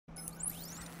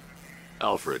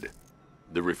Alfred,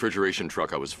 the refrigeration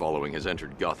truck I was following has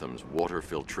entered Gotham's water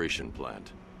filtration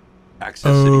plant.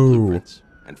 Access city blueprints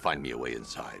and find me a way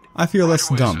inside. I feel less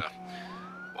dumb.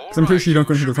 Because I'm pretty sure you don't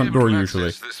go into the front door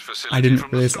usually. I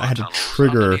didn't realize I had to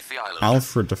trigger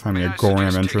Alfred to find me a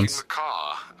Gorham entrance.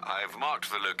 I've marked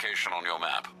the location on your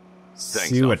map.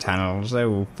 Sewer tunnels,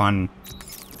 oh fun.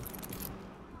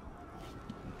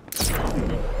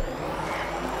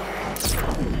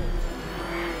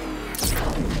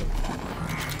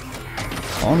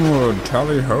 Onward,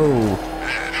 tally-ho!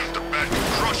 The bat will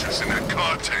crush us in that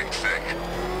car tank thing.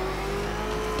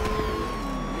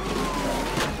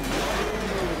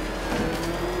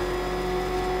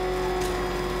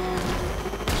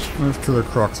 I wonder if Killer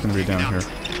Croc's gonna be down here.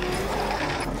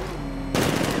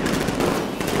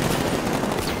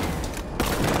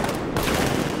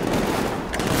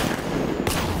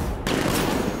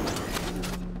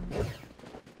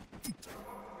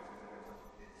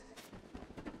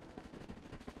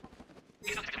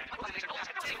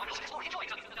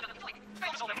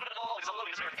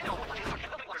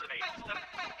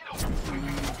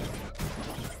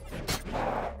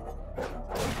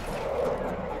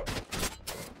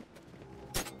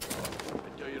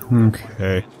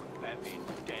 Okay.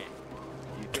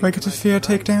 Do I get a fear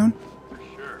takedown?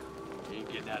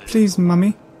 Please,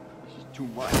 mummy.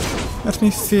 Let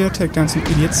me fear take down some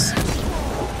idiots.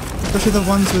 Especially the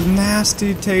ones with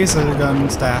nasty taser gun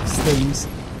staffs things.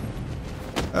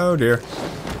 Oh dear.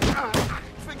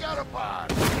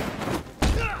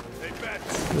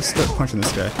 Let's start punching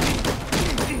this guy.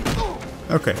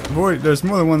 Okay, boy, there's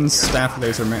more than one staff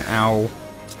laser man. Ow.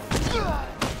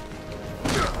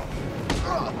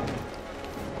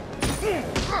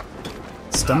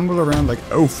 Stumble around like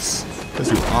oafs,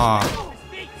 because you are.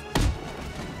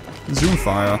 Zoom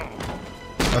fire.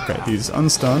 Okay, he's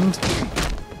unstunned.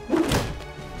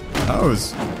 That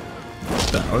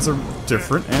was a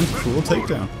different and cool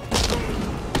takedown.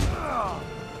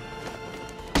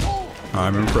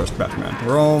 I'm impressed, Batman.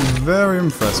 We're all very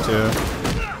impressed here.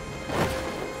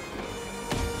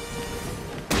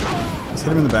 Let's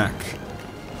hit him in the back.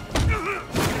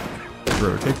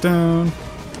 Throw, takedown.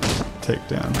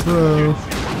 Takedown, throw.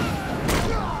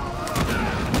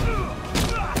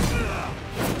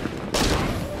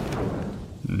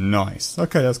 Nice.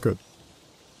 Okay, that's good.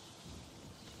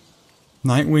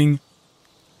 Nightwing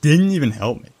didn't even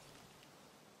help me.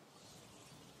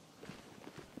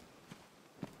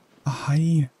 A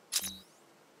hyena.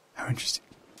 How interesting.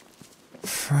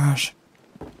 Fresh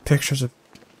pictures of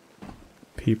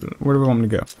people. Where do we want me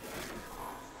to go?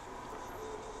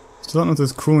 Still don't know what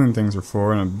those cooling things are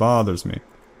for, and it bothers me.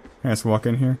 Can I just walk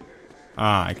in here?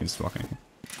 Ah, I can just walk in here.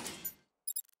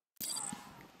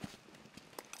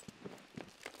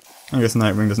 I guess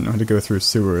Nightwing doesn't know how to go through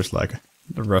sewers like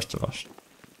the rest of us.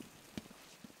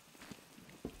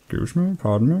 Excuse me,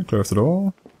 pardon me, close the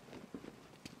door.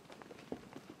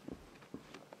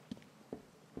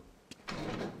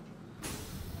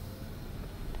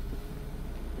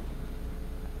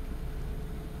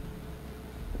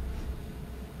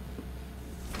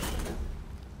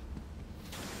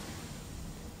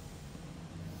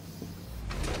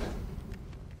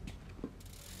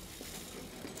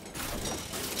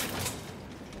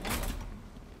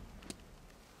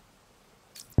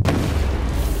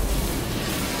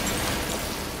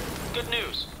 Good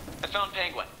news. I found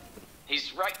Penguin.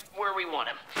 He's right where we want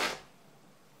him.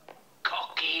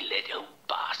 Cocky little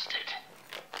bastard.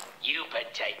 You've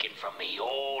been taken from me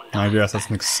all night. I guess that's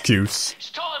an excuse. It's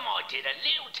time I did a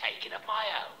little taking of my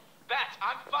own. Bat,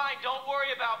 I'm fine. Don't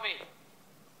worry about me.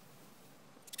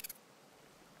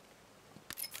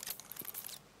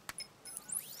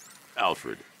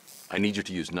 Alfred, I need you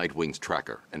to use Nightwing's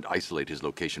tracker and isolate his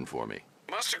location for me.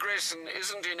 Master Grayson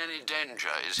isn't in any danger,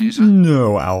 is he, sir?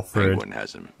 No, Alfred. Penguin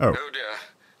has him. Oh. Oh dear.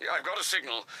 Yeah, I've got a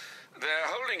signal. They're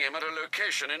holding him at a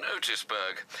location in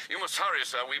Otisburg. You must hurry,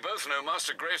 sir. We both know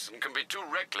Master Grayson can be too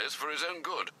reckless for his own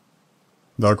good.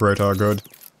 The great are good.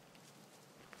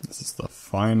 This is the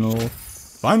final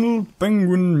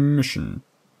Penguin mission.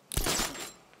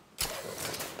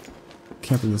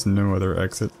 Can't believe there's no other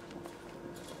exit.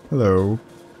 Hello.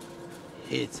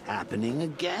 It's happening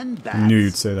again, Bats. I knew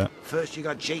you'd say that. First you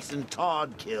got Jason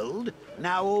Todd killed,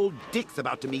 now old Dick's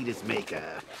about to meet his maker.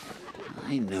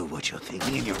 I know what you're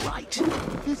thinking, and you're right.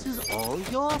 This is all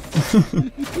your fault.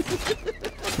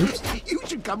 You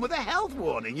should come with a health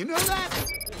warning, you know that?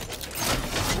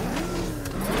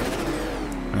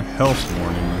 A health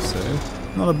warning, you say?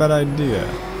 Not a bad idea.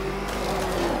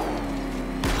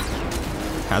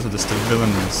 Hazardous to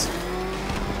villains.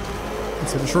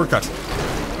 Let's hit a shortcut.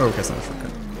 Oh, okay, it's not a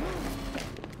shortcut.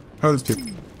 Oh, there's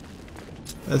people.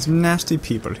 There's nasty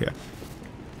people here.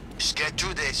 Just get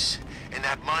through this, and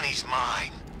that money's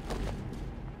mine.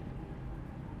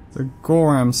 The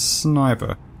Goram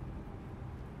sniper.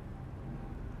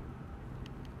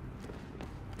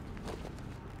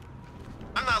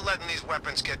 I'm not letting these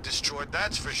weapons get destroyed,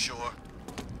 that's for sure.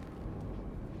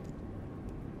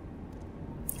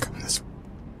 Come this way.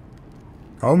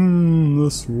 Come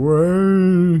this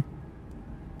way.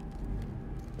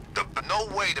 No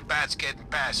way the bat's getting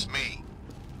past me.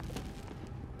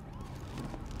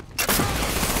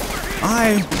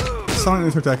 I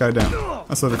silently took that guy down.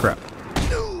 That's a load of crap.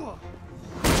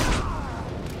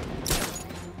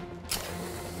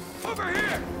 Over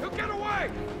here! He'll get away!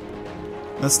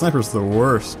 That sniper's the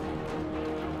worst.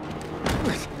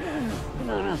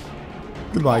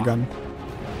 Goodbye, gun.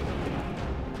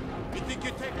 You think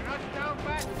you're taking us down,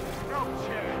 Bat? No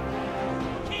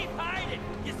chance. Keep hiding!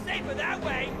 You're safer that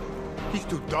way! He's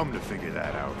too dumb to figure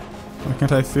that out. Why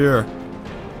can't I fear?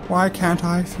 Why can't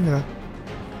I fear?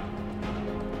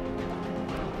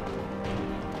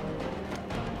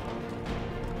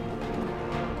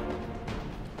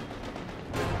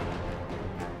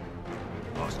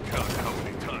 Lost count how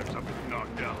many times I've been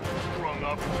knocked down, sprung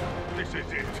up. This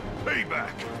is it.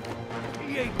 Payback.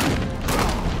 He ain't.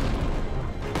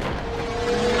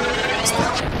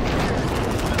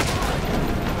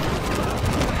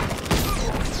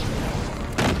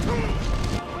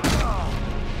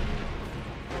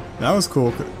 That was cool.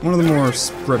 One of the more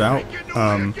spread out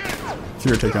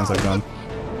fewer takedowns I've done.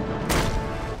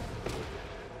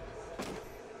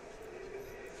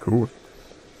 Cool.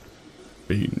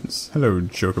 Beans. Hello,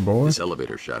 Joker boy. This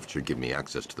elevator shaft should give me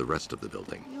access to the rest of the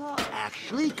building. You're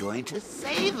actually going to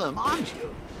save him, aren't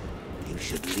you? You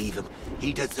should leave him.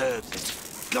 He deserves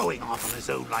it. Going off on his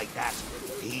own like that.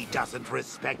 He doesn't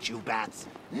respect you, Bats.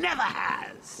 Never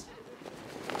has.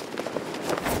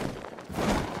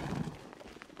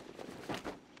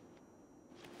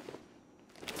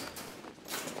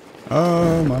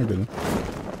 Oh my goodness.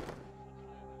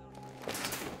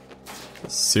 A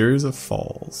series of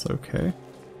falls, okay.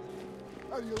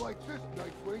 How do you like this,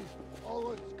 Nightwing?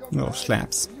 All No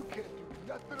slaps.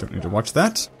 Don't need to watch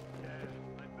that.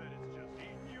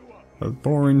 A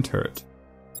boring turret.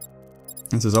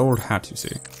 It's his old hat, you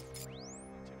see.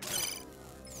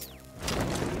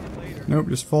 Nope,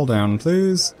 just fall down,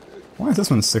 please. Why is this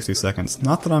one 60 seconds?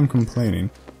 Not that I'm complaining.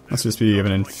 Must just be of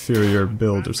an inferior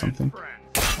build or something.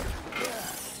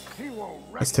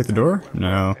 Let's take the door?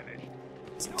 No.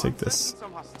 Let's take this.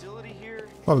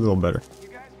 Probably a little better.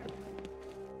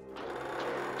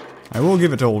 I will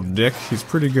give it to old Dick. He's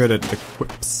pretty good at the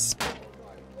quips.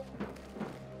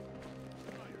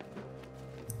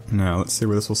 Now, let's see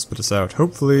where this will spit us out.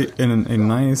 Hopefully in a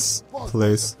nice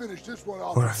place.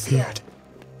 Or I feared.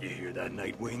 You hear that,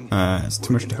 Nightwing? It's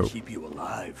too much to hope. Keep you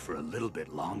alive for a little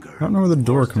bit longer. I don't know where the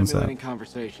door comes out.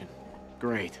 Conversation.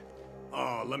 Great.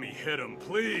 Oh, let me hit him,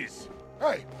 please.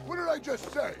 Hey, what did I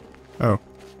just say? Oh.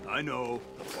 I know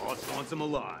the boss wants him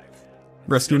alive.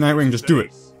 Rescue Nightwing, just do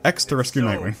it. X to rescue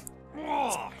Nightwing.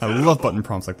 Oh, I love button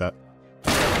prompts like that.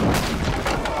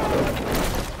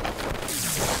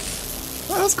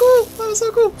 Oh, that's cool! That was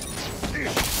so cool!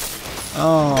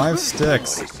 Oh, I have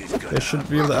sticks. They should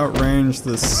be able to outrange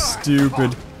the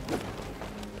stupid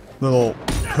little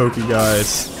pokey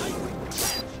guys.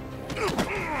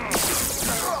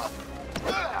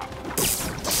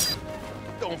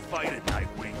 don't fight it,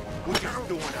 Nightwing. We're just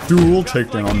doing our Dual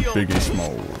takedown Biggie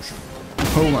Smalls.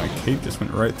 Oh, my cape just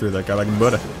went right through that guy like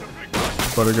butter.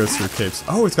 Butter goes through capes.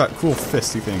 Oh, it's got cool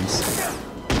fisty things.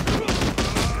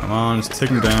 Come on, just take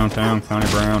him downtown, Clowny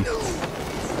Brown.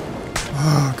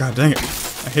 Oh, god dang it.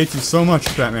 I hate you so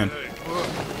much, Batman.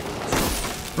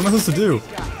 What am I supposed to do?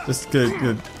 Just get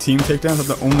team takedowns? Is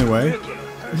that the only way?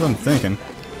 That's what I'm thinking.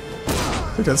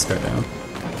 Take this guy down.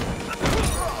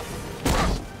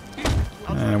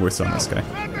 And we're still on this guy.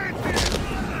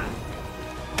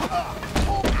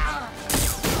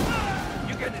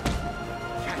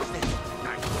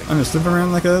 I'm just living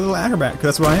around like a little acrobat,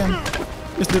 because that's what I am.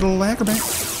 Just a little acrobat.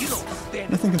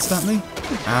 Nothing can stop me.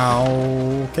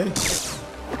 Ow. Okay.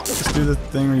 Just do the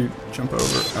thing where you jump over.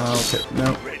 Okay,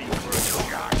 no.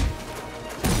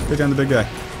 Take down the big guy.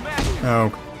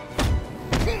 Oh.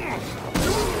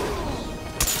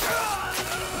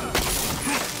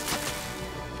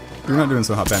 You're not doing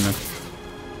so hot, Batman.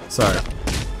 Sorry.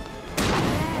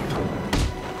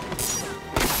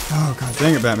 Oh, god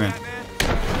dang it, Batman.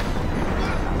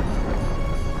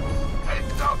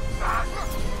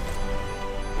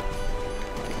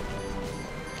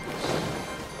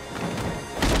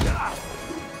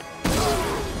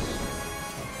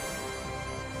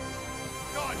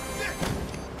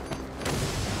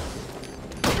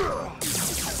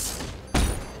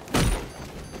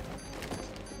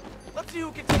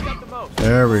 most.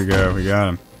 There we go, we got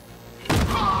him.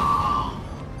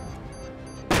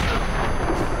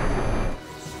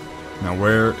 Now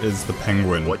where is the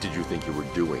penguin? What did you think you were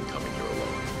doing coming here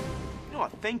alone? You know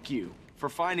what, thank you for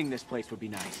finding this place would be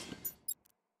nice.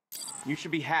 You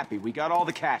should be happy, we got all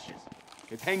the caches.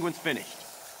 The penguin's finished.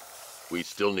 We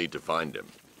still need to find him.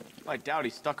 I doubt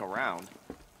he's stuck around.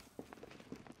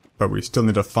 But we still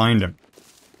need to find him.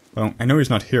 Well, I know he's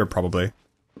not here, probably.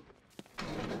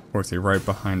 Or is he right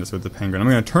behind us with the penguin? I'm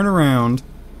gonna turn around.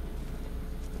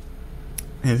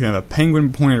 And he's gonna have a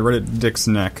penguin pointed right at Dick's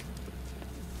neck.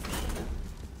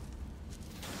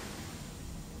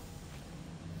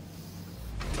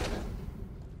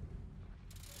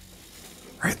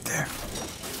 Right there.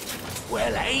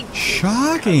 Well, ain't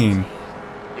Shocking!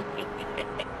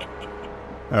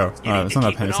 Oh, it's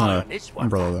not a pen. It's not an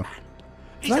umbrella, though.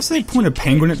 Did I say point a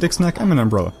penguin at Dick's neck? I'm an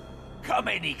umbrella. Come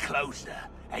any closer,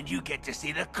 and you get to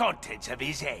see the contents of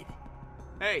his head.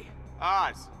 Hey,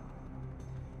 Oz.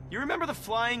 You remember the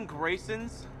Flying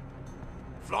Graysons?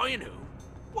 Flying who?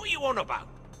 What you on about?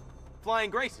 Flying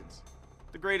Graysons.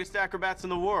 The greatest acrobats in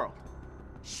the world.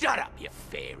 Shut up, you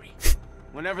fairy.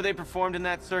 Whenever they performed in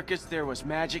that circus, there was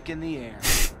magic in the air.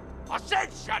 I said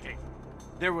shut it!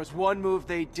 There was one move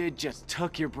they did just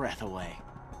took your breath away.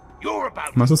 You're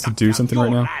about Am I supposed to suck do out something your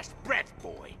right now? last breath,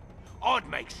 boy. I'd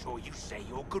make sure you say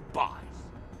your goodbyes.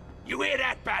 You hear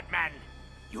that, Batman?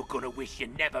 You're gonna wish you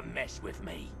never messed with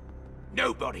me.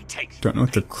 Nobody takes Don't know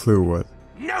what the clue was.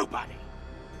 Nobody!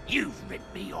 You've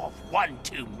ripped me off one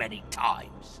too many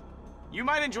times. You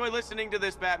might enjoy listening to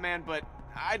this, Batman, but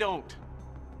I don't.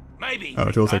 Maybe. Oh,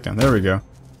 dual takedown. There we go.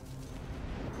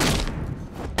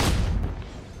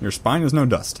 Your spine is no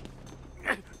dust.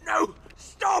 No!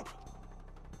 Stop!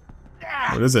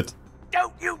 What is it?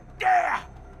 Don't you dare!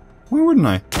 Why wouldn't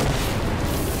I?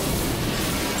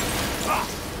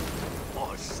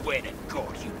 I swear to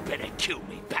God, you better kill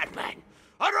me, Batman.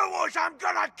 Otherwise, I'm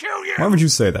gonna kill you! Why would you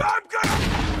say that? I'm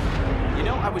gonna... You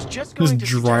know, I was just going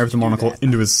Just to drive suggest the you do monocle that.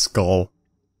 into his skull.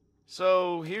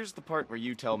 So, here's the part where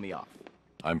you tell me off.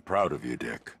 I'm proud of you,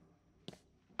 Dick.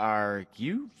 Are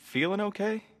you feeling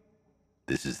okay?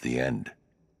 This is the end.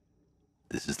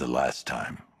 This is the last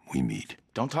time we meet.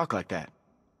 Don't talk like that.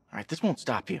 Alright, this won't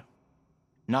stop you.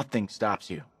 Nothing stops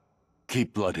you.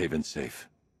 Keep Bloodhaven safe.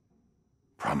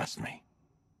 Promise me.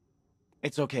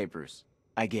 It's okay, Bruce.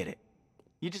 I get it.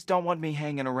 You just don't want me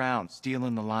hanging around,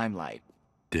 stealing the limelight.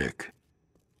 Dick.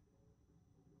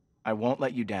 I won't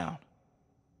let you down.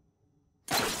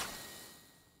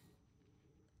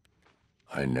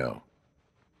 I know.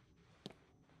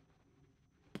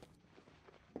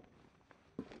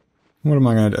 What am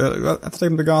I gonna do? I have to take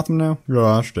him to Gotham now?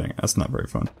 Gosh dang it, that's not very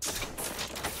fun.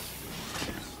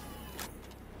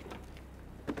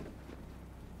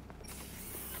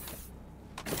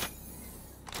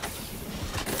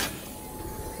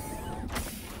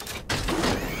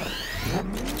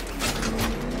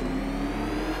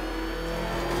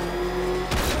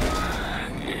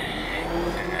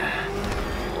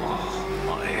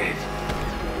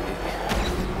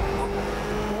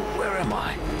 Where am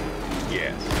I?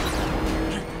 Yes.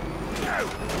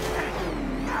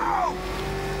 No!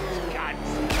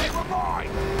 Guns! They were mine!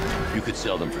 You could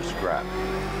sell them for scrap.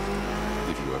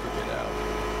 If you ever get out.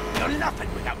 You're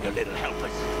nothing without your little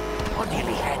helpers. I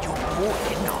nearly had you bought,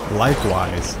 didn't I?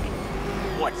 Likewise.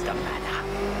 What's the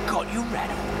matter? Got you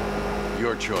rattled?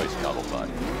 Your choice, Cobblepot.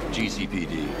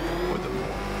 GCPD or the more.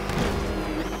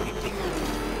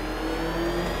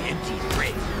 Empty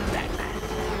threats,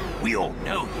 Batman. We all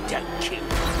know you don't kill.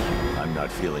 I'm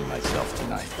not feeling myself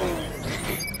tonight.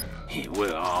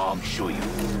 Well, I'm sure you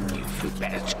feel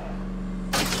better.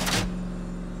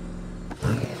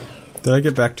 Did I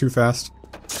get back too fast?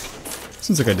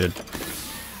 Seems like I did.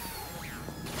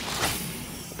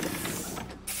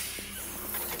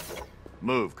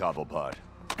 Move, Cobblepot.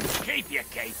 Keep your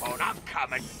cape on, I'm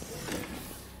coming.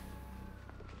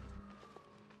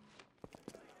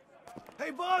 Hey,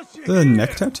 boss, you The here?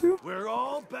 neck tattoo? We're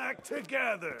all back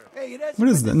together. Hey, that's What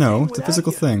is that? No, it's a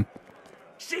physical thing.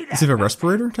 See that? Is it a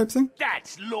respirator type thing?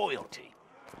 That's loyalty.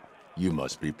 You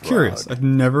must be proud. Curious. I've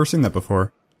never seen that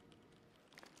before.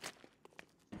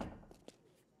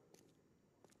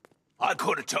 I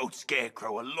could have told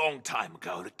Scarecrow a long time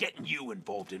ago that getting you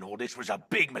involved in all this was a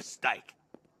big mistake.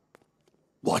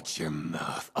 Watch your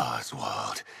mouth,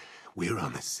 Oswald. We're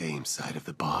on the same side of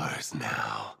the bars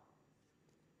now.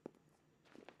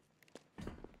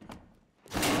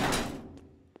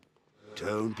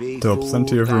 Don't be Still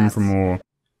plenty of room for more.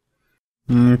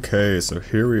 Okay, so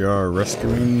here we are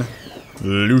rescuing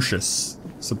Lucius,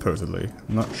 supposedly.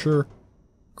 I'm not sure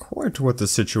quite what the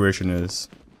situation is.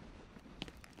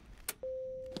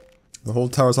 The whole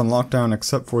tower's on lockdown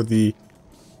except for the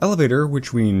elevator,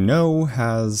 which we know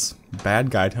has bad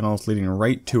guy tunnels leading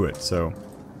right to it, so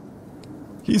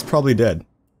he's probably dead.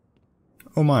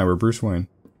 Oh my, we're Bruce Wayne.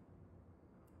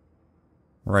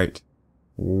 Right.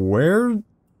 Where'd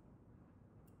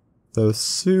the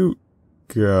suit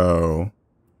go?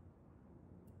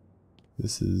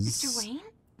 This is Mr. Wayne?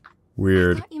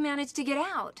 weird. I thought you managed to get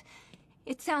out.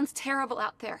 It sounds terrible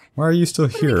out there. Why are you still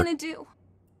What here? are we gonna do?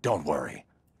 Don't worry.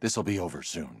 This'll be over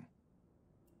soon.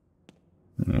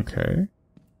 Okay.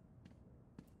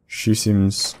 She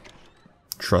seems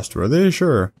trustworthy,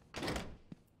 sure.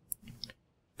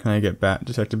 Can I get bat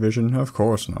detective vision? Of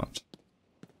course not.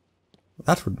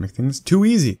 That would make things too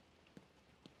easy.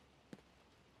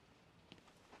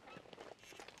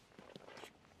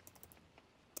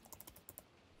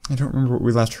 I don't remember what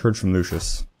we last heard from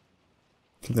Lucius.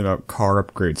 Something about car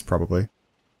upgrades, probably.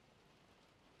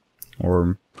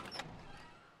 Or...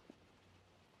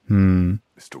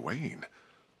 Mr. Wayne,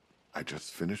 I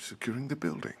just finished securing the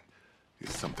building.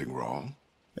 Is something wrong?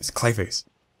 It's Clayface.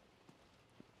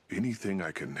 Anything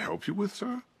I can help you with,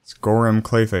 sir? It's Gorham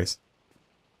Clayface.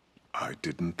 I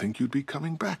didn't think you'd be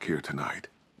coming back here tonight.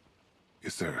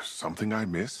 Is there something I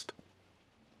missed?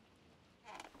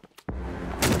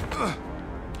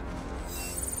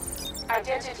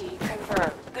 Identity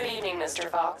confirmed. Good evening, Mr.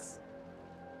 Fox.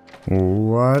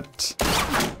 What?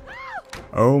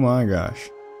 Oh my gosh.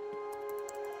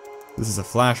 This is a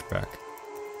flashback.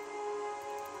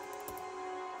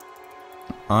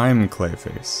 I'm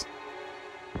Clayface.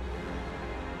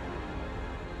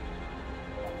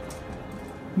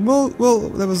 Well,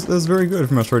 that was very good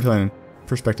from a storytelling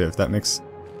perspective. That makes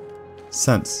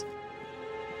sense.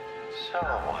 So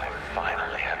I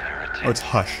finally have your attention. Oh, it's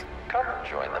Hush. Come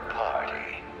join the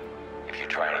party. If you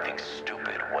try anything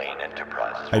stupid, Wayne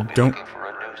Enterprises I will be don't looking for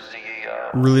a new CEO.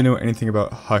 really know anything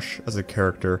about Hush as a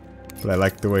character, but I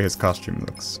like the way his costume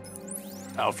looks.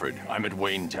 Alfred, I'm at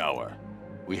Wayne Tower.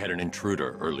 We had an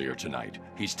intruder earlier tonight.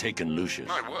 He's taken Lucius.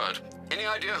 My word. Any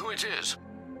idea who it is?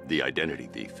 The identity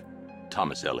thief.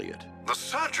 Thomas Elliot. The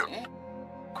surgeon?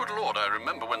 Good lord, I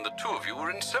remember when the two of you were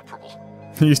inseparable.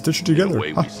 You stitched it together. In a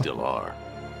way, we still are.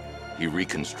 He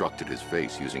reconstructed his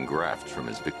face using grafts from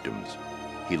his victims.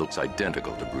 He looks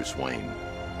identical to Bruce Wayne.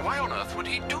 Why on earth would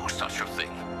he do such a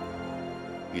thing?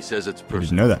 He says it's I personal.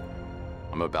 didn't know that.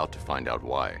 I'm about to find out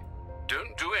why.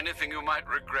 Don't do anything you might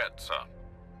regret, sir.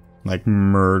 Like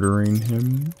murdering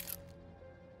him?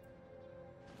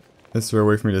 Is there a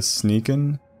way for me to sneak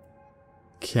in?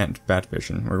 Can't bat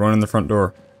vision. We're going in the front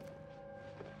door.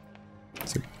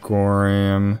 It's a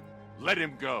Gorham. Let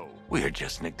him go. We're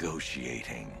just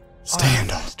negotiating. Stand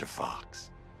All up. right, Mr.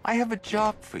 Fox. I have a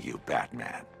job for you,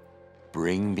 Batman.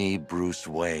 Bring me Bruce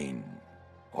Wayne,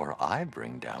 or I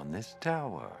bring down this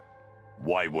tower.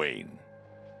 Why Wayne?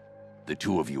 The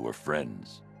two of you are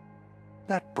friends.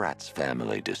 That brat's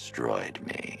family destroyed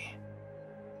me.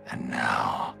 And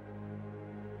now,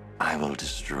 I will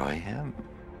destroy him.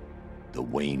 The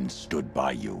Wayne stood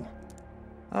by you.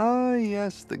 Oh,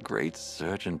 yes, the great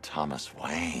surgeon Thomas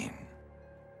Wayne.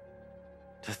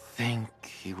 To think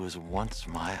he was once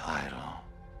my idol.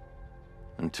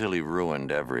 Until he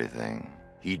ruined everything.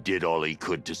 He did all he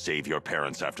could to save your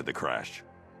parents after the crash.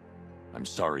 I'm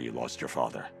sorry you lost your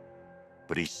father.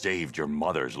 But he saved your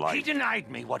mother's life. He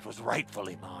denied me what was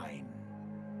rightfully mine.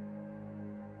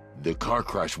 The car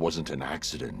crash wasn't an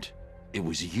accident. It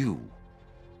was you.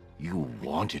 You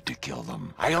wanted to kill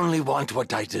them. I only want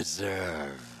what I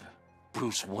deserve.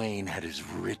 Bruce Wayne had his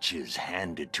riches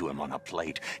handed to him on a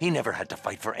plate. He never had to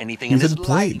fight for anything You in his said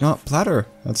plate, life. not platter.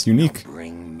 That's unique. Now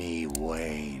bring me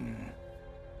Wayne,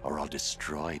 or I'll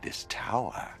destroy this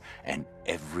tower and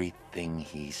everything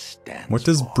he stands What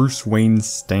does for. Bruce Wayne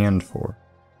stand for?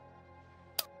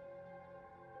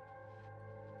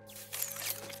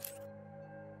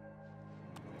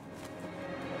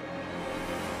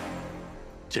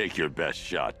 Take your best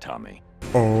shot, Tommy.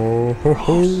 Oh ho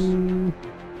ho.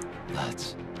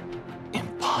 That's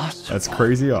impossible. That's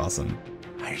crazy awesome.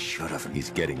 I should have. He's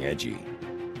getting edgy.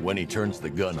 When he turns the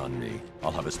gun on me,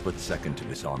 I'll have a split second to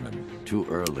disarm him. Too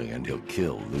early and he'll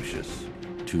kill Lucius.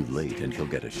 Too late and he'll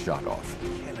get a shot off.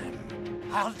 Kill him.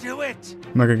 I'll do it.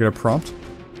 Am I gonna get a prompt?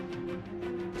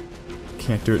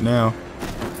 Can't do it now.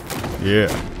 Yeah.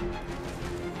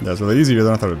 That's really easier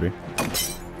than I thought it would be.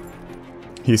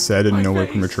 He said in no way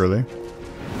prematurely.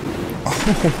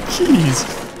 Oh,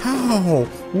 jeez. How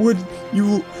would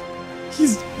you...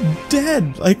 He's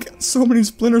dead. Like, so many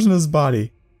splinters in his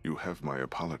body. You have my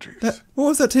apologies. What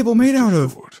was that table made out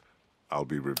of? I'll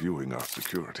be reviewing our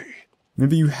security.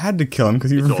 Maybe you had to kill him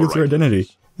because you It's revealed all your right, identity.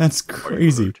 Lucius. That's Are you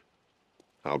crazy. hurt?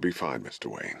 I'll be fine, Mr.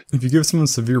 Wayne. If you give someone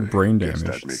severe brain damage,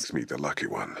 that makes me the lucky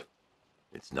one.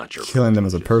 It's not your killing them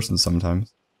as a person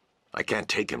sometimes. I can't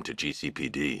take him to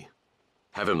GCPD.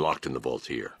 Have him locked in the vault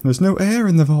here. There's no air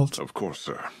in the vault. Of course,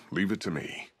 sir. Leave it to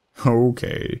me.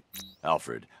 Okay.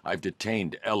 Alfred, I've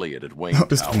detained Elliot at Wayne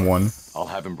Just Tower. one. I'll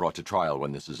have him brought to trial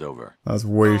when this is over. That was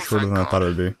way shorter than I thought it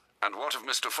would be. And what of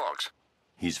Mr. Fox?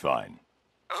 He's fine.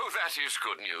 Oh, that is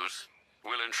good news.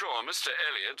 We'll ensure Mr.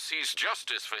 Elliot sees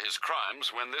justice for his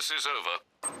crimes when this is over.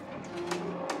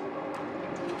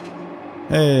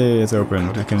 Hey, it's open.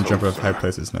 I can jump up high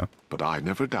places now. But I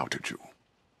never doubted you.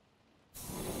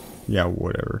 Yeah,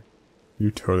 whatever. You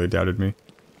totally doubted me.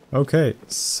 Okay,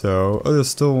 so... Oh, there's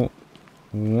still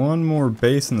one more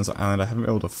base in this island I haven't been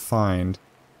able to find.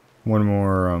 One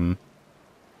more,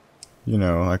 you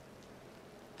know, like...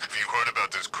 Have you heard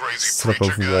about this crazy set up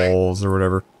of walls or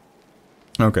whatever.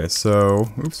 Okay, so...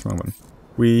 Oops, wrong one.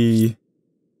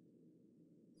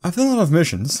 I've done a lot of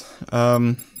missions.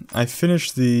 I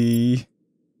finished the...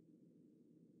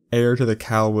 Heir to the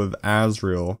Cowl with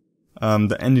Azrael.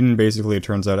 The ending, basically, it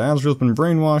turns out Azrael's been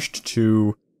brainwashed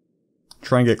to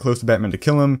try and get close to Batman to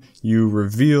kill him. You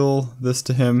reveal this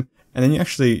to him, and then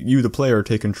you, the player,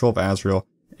 take control of Azrael,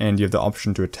 and you have the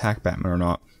option to attack Batman or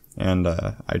not. And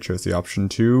I chose the option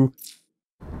to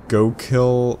go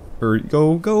kill, or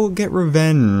go get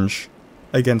revenge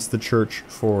against the church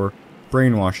for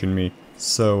brainwashing me.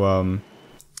 So,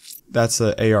 that's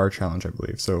a AR challenge, I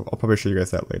believe. So I'll probably show you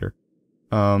guys that later.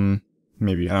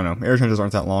 Maybe, I don't know. AR challenges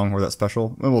aren't that long or that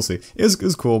special. Well, we'll see. It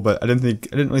was cool, but I didn't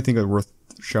really think it was worth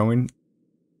showing.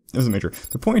 It wasn't major.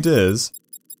 The point is,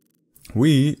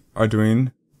 we are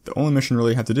doing the only mission we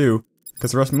really have to do,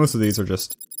 because most of these are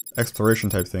just exploration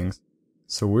type things.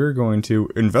 So we're going to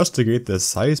investigate the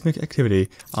seismic activity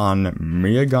on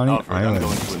Miagani Island. I'm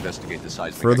going to investigate the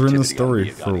seismic Further in the activity story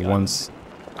on for Miagani once.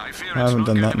 I fear I haven't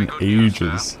done that in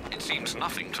ages. It seems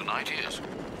nothing tonight is.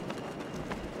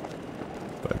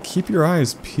 But keep your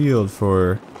eyes peeled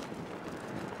for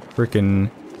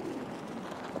frickin'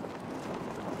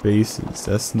 bases.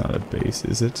 That's not a base,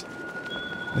 is it?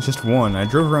 It's just one. I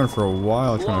drove around for a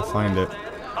while trying to find it.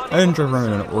 I didn't drive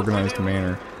around in an organized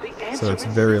manner, so it's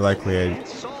very likely I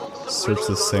searched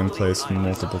the same place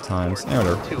multiple times.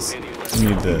 Whatever. We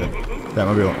need the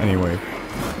Batmobile anyway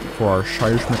for our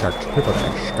seismic activity.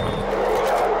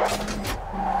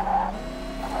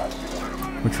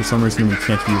 Which for some reason we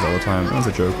can't use all the time. That was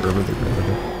a joke earlier.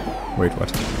 Wait,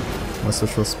 what? What's the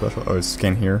real special? Oh,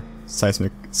 scan here.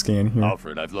 Seismic scan here.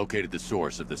 Alfred, I've located the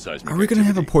source of the seismic Are we gonna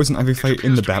have a poison ivy fight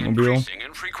in the Batmobile?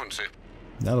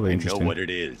 That'll be I interesting. know what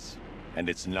it is, and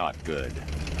it's not good.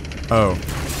 Oh.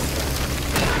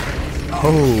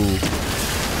 Oh.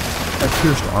 That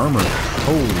pierced armor.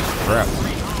 Holy crap.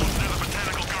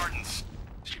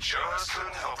 She just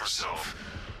couldn't help herself.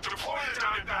 Deploy the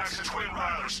Diamondbacks and Twin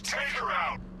Riders. Take her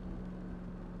out.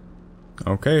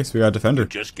 Okay, so we got a defender. You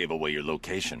just gave away your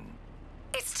location.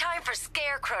 It's time for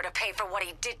Scarecrow to pay for what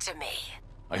he did to me.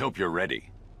 I hope you're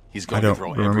ready. He's going I don't to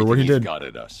throw remember what he everything he's did. got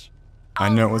at us. I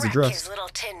know it was Wreck addressed. his little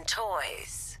tin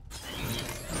toys.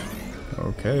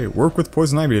 Okay, work with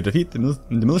Poison Ivy to defeat the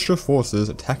militia forces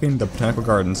attacking the Botanical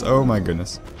Gardens. Oh my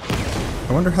goodness.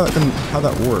 I wonder how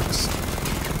that works.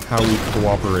 How we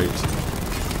cooperate.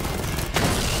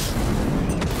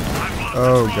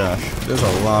 Oh gosh, there's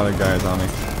a lot of guys on me.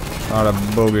 A lot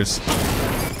of bogus.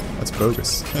 That's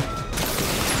bogus.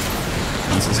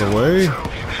 This is away.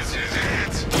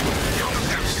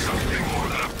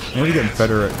 I need to get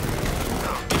better at.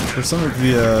 For some of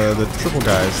the triple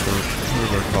guys, what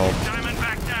are they called?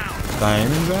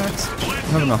 Diamondbacks? I'm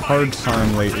having a hard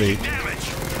time lately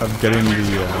of getting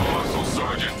the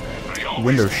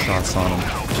window shots on them. I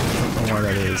don't know why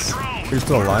that is. Are you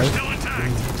still alive?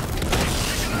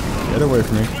 Get away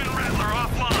from me.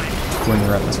 When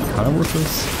they're at this kind of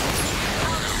worthless.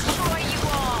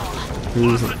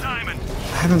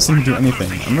 I haven't seen him do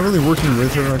anything. I'm not really working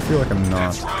with her. I feel like I'm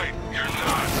not.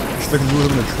 She's like lure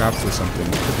them into traps or something.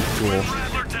 It could be cool. I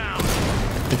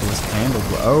think it was handled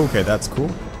well. Oh, okay, that's cool.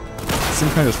 It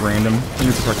seems kind of just random. You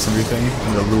use the proximity thing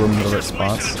and to lure them to the right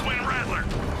spots. I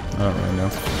don't really know.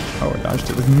 Oh, I dodged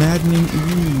it with maddening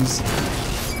ease.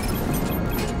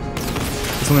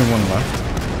 There's only one left.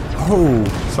 Oh,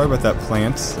 sorry about that,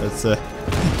 plant. That's my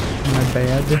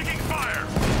bad.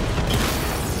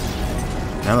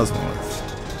 Now there's one left.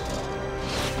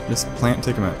 Just plant,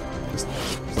 take him out. Just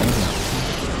plant him out.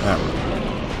 That one.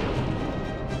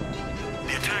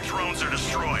 The attack drones are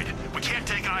destroyed. We can't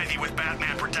take Ivy with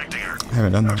Batman protecting her. I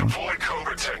haven't done that one. Deploy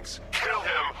Cobra tanks. Kill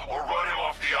him or run him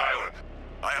off the island.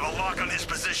 I have a lock on his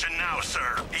position now,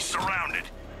 sir. He's surrounded.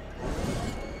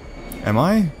 Am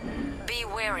I? Be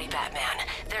wary, Batman.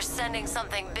 They're sending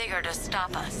something bigger to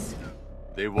stop us.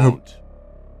 They won't.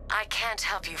 I can't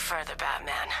help you further,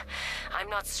 Batman. I'm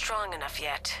not strong enough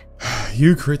yet.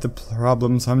 You create the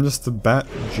problems. I'm just the bat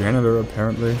janitor,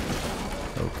 apparently.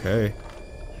 Okay.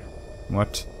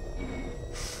 What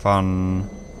fun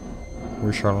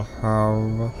we shall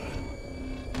have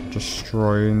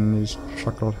destroying these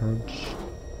chuckleheads.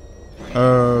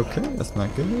 Okay, that's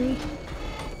not good.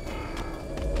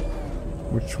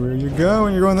 Which way are you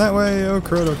going? You're going that way? Oh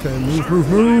crud, okay.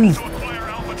 Move.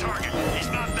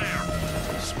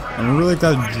 I really like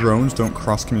that drones don't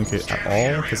cross-communicate at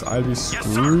all, because I'd be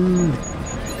screwed.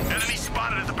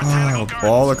 Oh,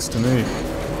 bollocks to me.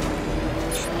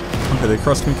 Okay, they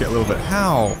cross-communicate a little bit.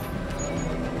 How?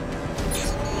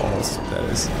 Balls, that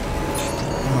is.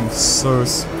 I'm so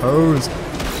exposed.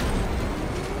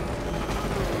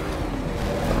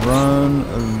 Run,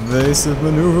 evasive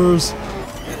maneuvers.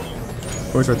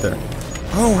 Oh, he's right there.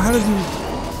 Oh, how did you...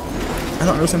 I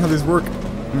don't understand how these work.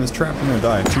 I'm just trapped, I'm gonna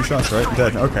die. 2 shots, right?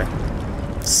 Dead. Okay.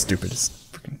 Stupid. It's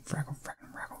freaking fraggle.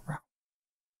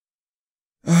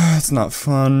 It's not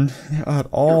fun at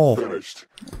all. You're finished,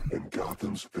 and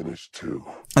Gotham's finished too.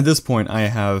 At this point, I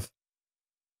have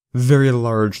very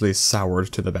largely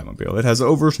soured to the Batmobile. It has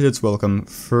overstayed its welcome,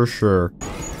 for sure.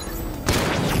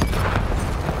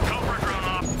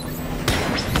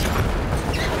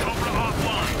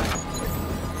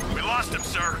 We lost him,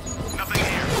 sir. Nothing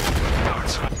here.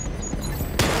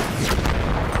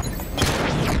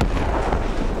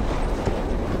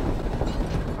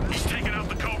 He's taking out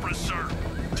the Cobras, sir.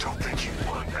 Don't think you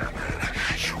won, Batman.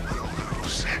 You will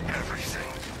lose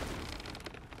everything.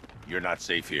 You're not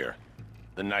safe here.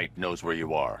 The Knight knows where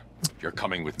you are. You're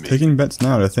coming with me. Taking bets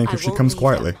now to think if she comes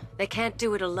quietly. They can't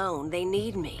do it alone. They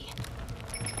need me.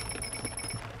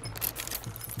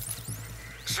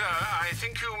 Sir, I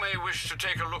think you may wish to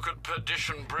take a look at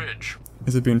Perdition Bridge.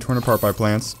 Is it being torn apart by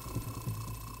plants?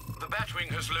 The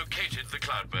Batwing has located the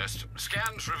cloudburst.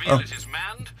 Scans reveal it is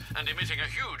manned and emitting a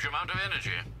huge amount of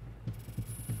energy.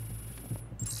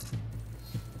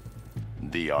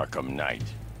 The Arkham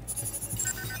Knight.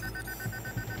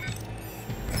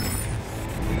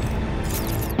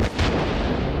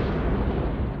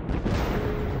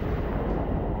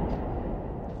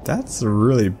 That's a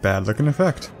really bad looking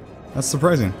effect. That's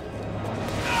surprising.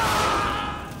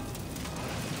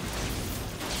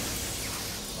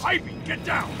 Ivy, get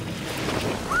down!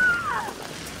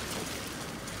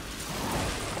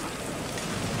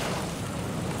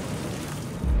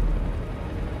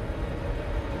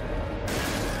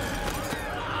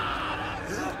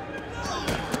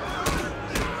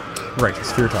 Right,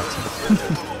 it's fear toxin.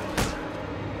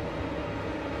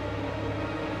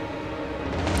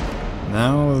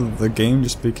 Now the game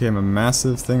just became a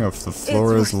massive thing of the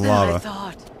floor is lava. I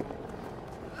thought.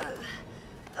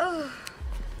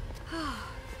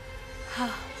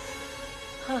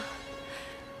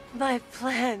 My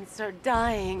plants are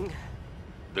dying.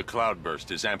 The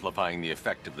cloudburst is amplifying the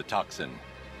effect of the toxin.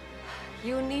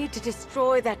 You need to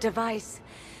destroy that device,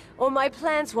 or my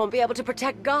plants won't be able to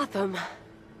protect Gotham.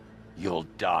 You'll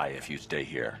die if you stay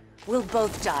here. We'll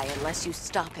both die unless you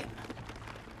stop him.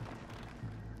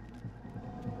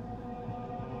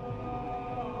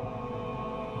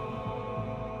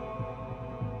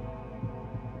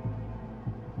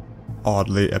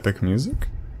 Oddly epic music?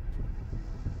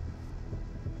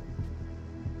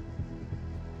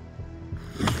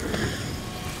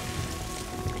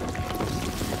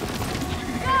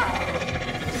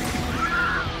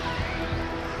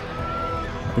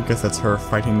 I guess that's her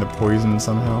fighting the poison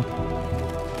somehow.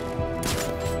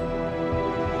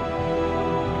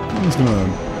 I'm just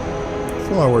gonna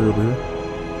fly away over here.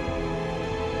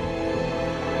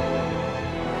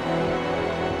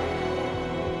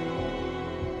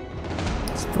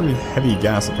 It's pretty heavy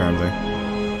gas, apparently.